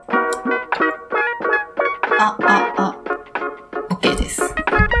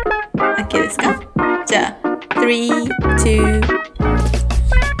じゃあ、3, 2...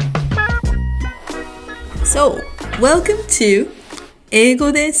 So, welcome to 英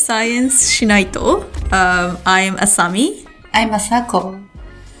語でサイエンスしないと。I'm Asami. I'm Masako.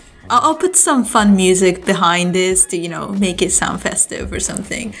 I'll put some fun music behind this to, make it sound festive or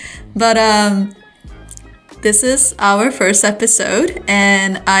something. But this is our first episode,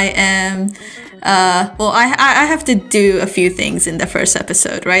 and I am... I have to do a few things in the first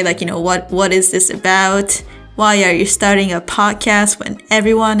episode, right? Like, what is this about? Why are you starting a podcast when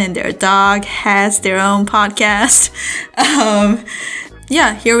everyone and their dog has their own podcast?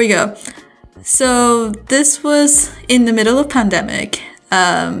 Here we go. So this was in the middle of pandemic.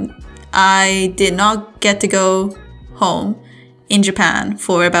 I did not get to go home in Japan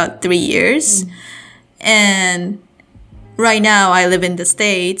for about 3 years. And right now I live in the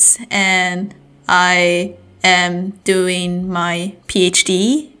States, and I am doing my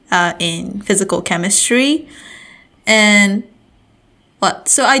PhD in physical chemistry. And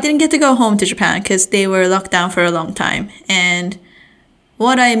so I didn't get to go home to Japan because they were locked down for a long time. And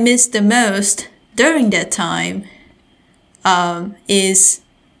what I missed the most during that time was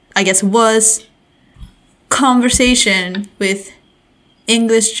conversation with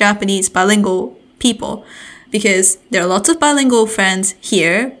English, Japanese, bilingual people. Because there are lots of bilingual friends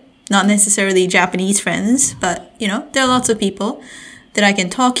here, not necessarily Japanese friends, but, there are lots of people that I can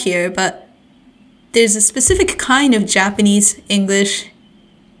talk here, but there's a specific kind of Japanese-English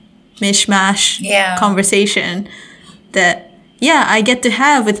mishmash conversation that, I get to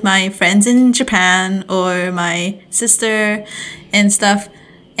have with my friends in Japan or my sister and stuff.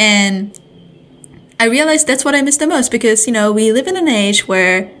 And I realized that's what I miss the most because, we live in an age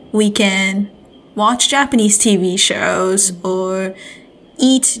where we can watch Japanese TV shows or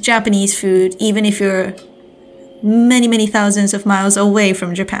eat Japanese food, even if you're many, many thousands of miles away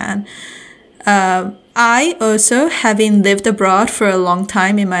from Japan. I also, having lived abroad for a long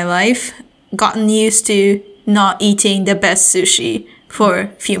time in my life, gotten used to not eating the best sushi for a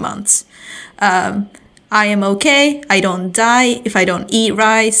few months. I am okay. I don't die if I don't eat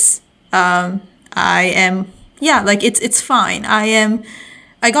rice. It's fine. I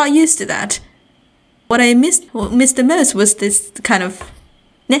got used to that. What I missed the most was this kind of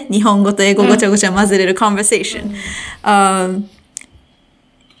日本語と英語ごちゃごちゃ混ぜれる conversation. And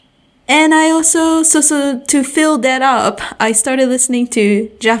I also, so to fill that up, I started listening to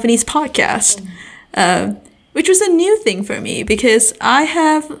Japanese podcasts, which was a new thing for me because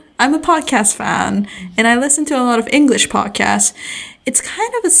I'm a podcast fan and I listen to a lot of English podcasts. It's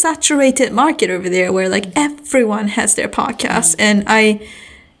kind of a saturated market over there where like everyone has their podcast, and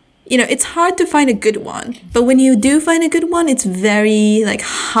it's hard to find a good one. But when you do find a good one, it's very like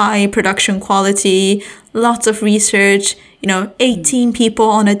high production quality, lots of research, 18 people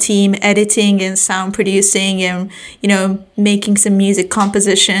on a team editing and sound producing and, making some music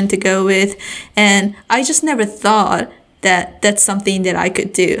composition to go with. And I just never thought that that's something that I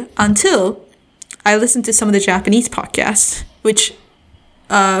could do until I listened to some of the Japanese podcasts, which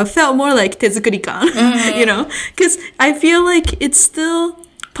felt more like tezukuri-kan, because I feel like it's still...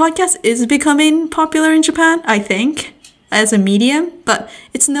 Podcast is becoming popular in Japan, I think, as a medium, but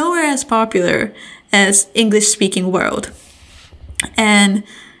it's nowhere as popular as English-speaking world. And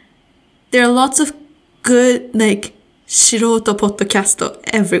there are lots of good, like, 素人 podcast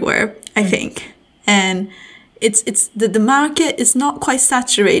everywhere, I think. And it's the market is not quite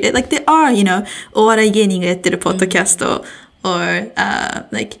saturated. Like, there are, お笑い芸人がやってる podcast or,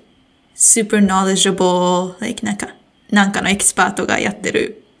 like, super knowledgeable, like, なんかのエキスパートがやって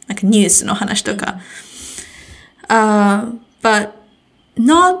るなんかニュースの話とか。But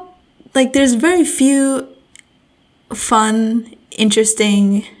not, like there's very few fun,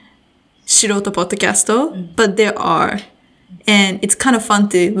 interesting 素人ポッドキャスト, but there are. And it's kind of fun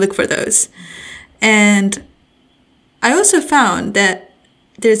to look for those. And I also found that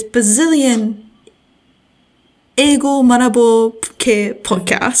there's bazillion 英語を学ぼう系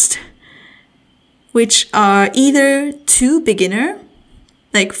podcast, which are either too beginner,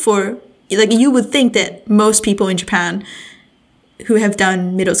 like you would think that most people in Japan who have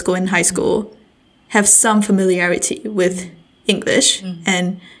done middle school and high school have some familiarity with English,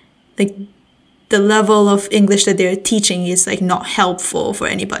 and like the level of English that they're teaching is like not helpful for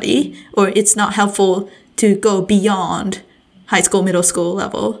anybody, or it's not helpful to go beyond high school, middle school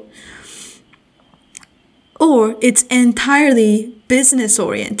level. Or it's entirely business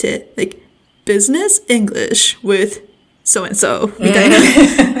oriented, like business English with so and so,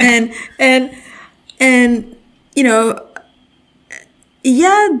 and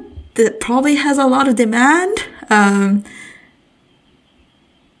that probably has a lot of demand.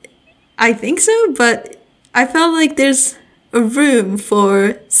 I think so, but I felt like there's a room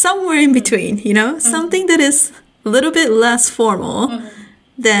for somewhere in between, you know, something that is a little bit less formal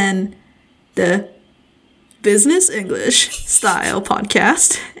than the business English style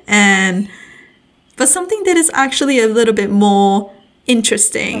podcast, but something that is actually a little bit more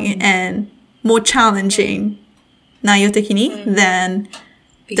interesting and more challenging 内容的に than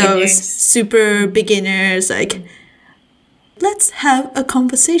those super beginners, like, let's have a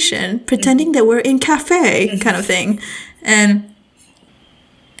conversation pretending that we're in cafe kind of thing. And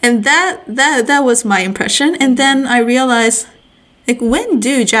that was my impression. And then I realized, like, when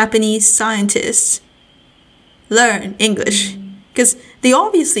do Japanese scientists learn English? Because they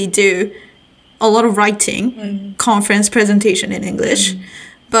obviously do a lot of writing, conference presentation in English,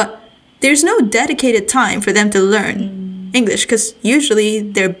 but there's no dedicated time for them to learn English because usually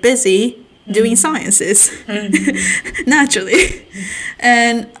they're busy doing sciences naturally.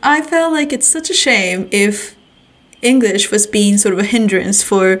 And I felt like it's such a shame if English was being sort of a hindrance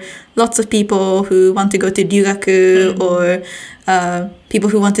for lots of people who want to go to ryugaku or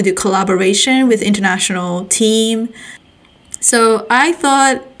people who want to do collaboration with international team. So I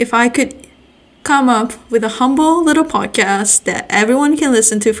thought if I could come up with a humble little podcast that everyone can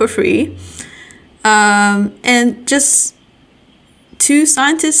listen to for free, and just two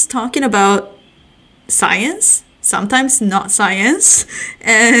scientists talking about science, sometimes not science,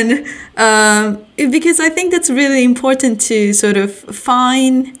 and because I think that's really important to sort of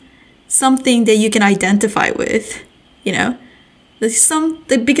find something that you can identify with, you know,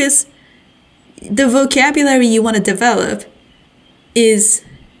 because the vocabulary you want to develop is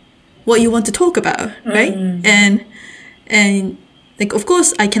what you want to talk about, right? And like, of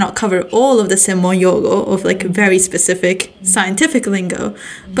course, I cannot cover all of the senmon yogo of like very specific scientific lingo,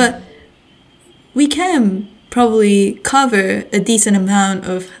 but we can probably cover a decent amount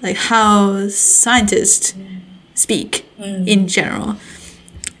of like how scientists speak in general.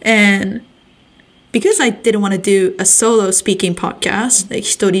 And because I didn't want to do a solo speaking podcast, like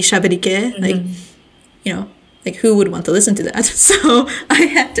hitori shaberike, like, you know, like who would want to listen to that? So I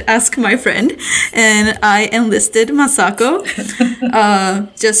had to ask my friend, and I enlisted Masako.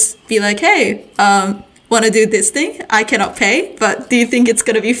 Just be like, hey, want to do this thing? I cannot pay, but do you think it's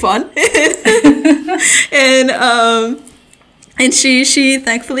gonna be fun? And she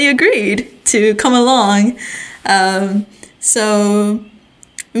thankfully agreed to come along. So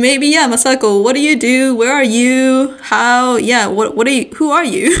maybe, yeah, Masako, what do you do? Where are you? How? Yeah, what are you? Who are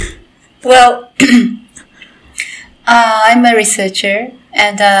you? Well, I'm a researcher,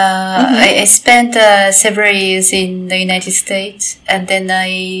 and I spent several years in the United States, and then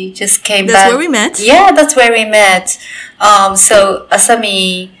I just came back. That's where we met? Yeah, that's where we met. So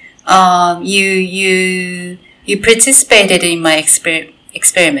Asami, you participated in my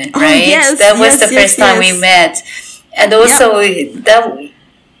experiment, right? Yes, that was the first time we met, and also that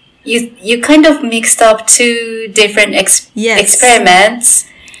you kind of mixed up two different experiments.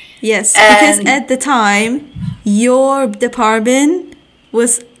 Yes, because at the time, your department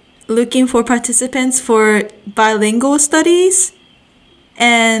was looking for participants for bilingual studies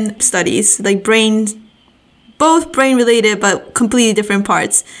and studies, like both brain related, but completely different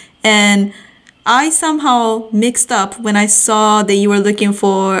parts. And I somehow mixed up when I saw that you were looking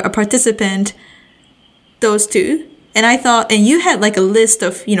for a participant, those two. And I thought, and you had like a list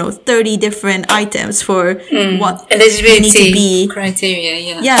of, 30 different items for what eligibility need to be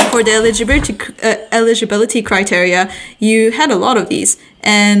criteria. Yeah, for the eligibility criteria, you had a lot of these.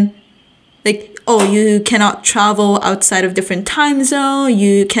 And like, you cannot travel outside of different time zone.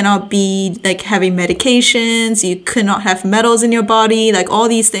 You cannot be like having medications. You could not have metals in your body, like all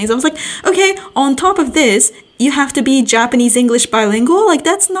these things. I was like, okay, on top of this, you have to be Japanese English bilingual. Like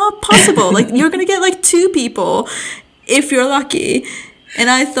that's not possible. Like you're going to get like 2 people if you're lucky. And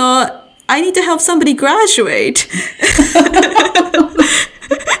I thought, I need to help somebody graduate.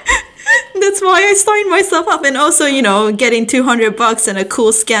 That's why I signed myself up. And also, getting $200 and a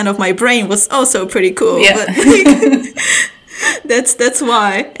cool scan of my brain was also pretty cool. Yeah. But like, that's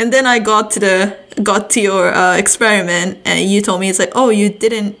why. And then I got to your experiment, and you told me, it's like, you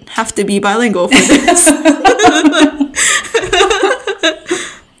didn't have to be bilingual for this.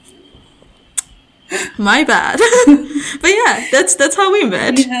 My bad. But yeah, that's how we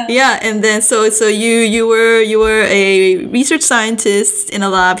met. Yeah, and then so you were a research scientist in a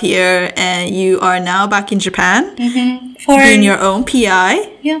lab here, and you are now back in Japan being your own PI.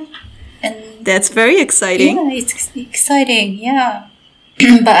 Yeah, and that's very exciting. Yeah, it's exciting. Yeah,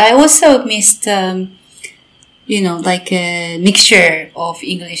 but I also missed like a mixture of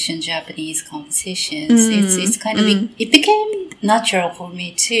English and Japanese conversations. It's kind of it became natural for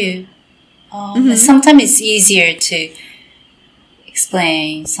me too. Sometimes it's easier to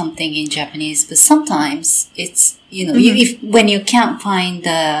explain something in Japanese, but sometimes it's, when you can't find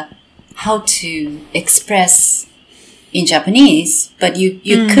how to express in Japanese, but you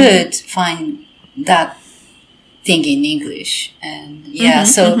could find that thing in English. And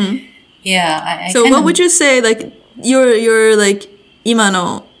so what would you say, like, your like, 今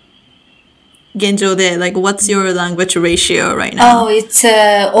の現状で, like, what's your language ratio right now? Oh, it's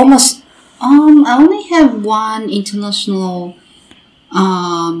almost, I only have one international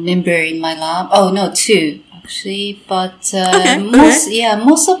member in my lab. Oh, no, two, actually. But most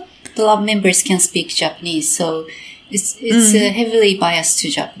of the lab members can speak Japanese, so it's heavily biased to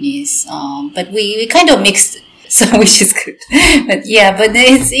Japanese. But we kind of mixed, so which is good. But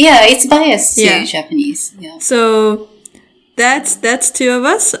it's biased to Japanese. Yeah. So that's two of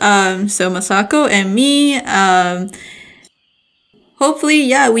us. So Masako and me.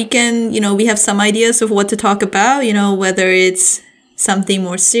 Hopefully, we can, we have some ideas of what to talk about, whether it's something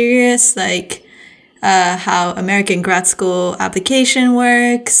more serious, like how American grad school application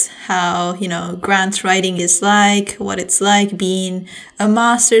works, how, grant writing is like, what it's like being a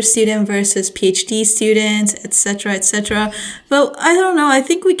master's student versus PhD student, etc., etc. But I don't know. I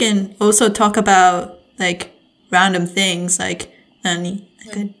think we can also talk about, like, random things, like, like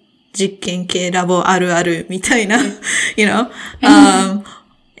a 実験系ラボあるあるみたいな,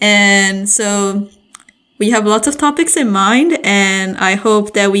 and so we have lots of topics in mind, and I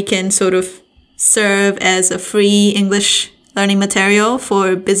hope that we can sort of serve as a free English learning material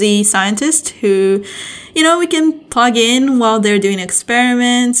for busy scientists who, we can plug in while they're doing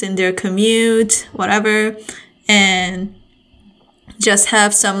experiments in their commute, whatever, and just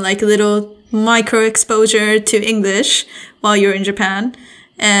have some, like, little micro exposure to English while you're in Japan.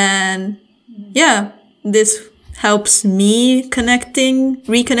 And this helps me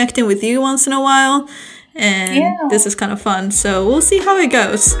reconnecting with you once in a while. And this is kind of fun. So we'll see how it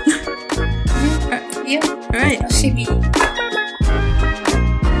goes. All right.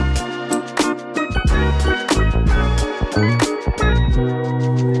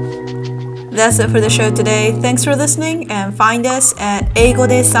 That's it for the show today. Thanks for listening, and find us at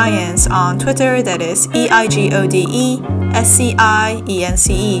Eigode Science on Twitter. That is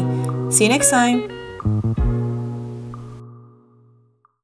EIGODESCIENCE. See you next time.